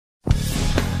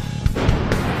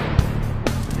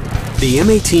The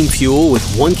M18 Fuel with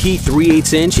 1 key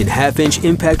 3/8 inch and 1/2 inch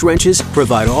impact wrenches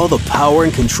provide all the power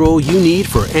and control you need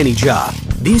for any job.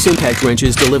 These impact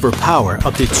wrenches deliver power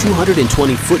up to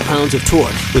 220 foot-pounds of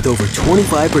torque with over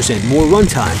 25% more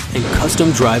runtime and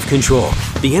custom drive control.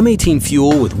 The M18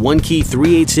 Fuel with 1 key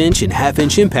 3/8 inch and 1/2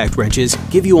 inch impact wrenches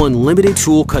give you unlimited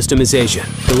tool customization,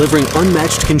 delivering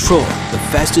unmatched control, the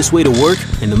fastest way to work,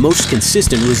 and the most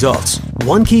consistent results.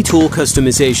 1 key tool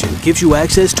customization gives you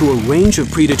access to a range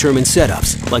of predetermined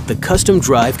setups, like the custom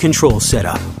drive control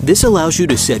setup. This allows you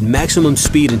to set maximum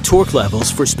speed and torque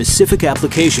levels for specific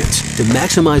applications to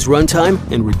maximize runtime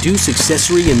and reduce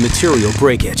accessory and material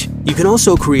breakage. You can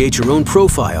also create your own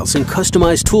profiles and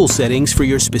customize tool settings for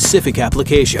your specific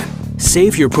application.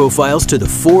 Save your profiles to the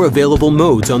 4 available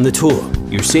modes on the tool.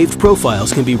 Your saved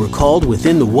profiles can be recalled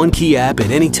within the 1 Key app at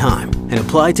any time and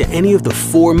applied to any of the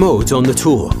 4 modes on the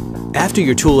tool. After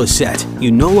your tool is set,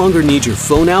 you no longer need your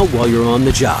phone out while you're on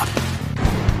the job.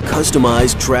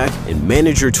 Customize, track, and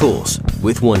manage your tools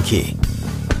with 1 Key.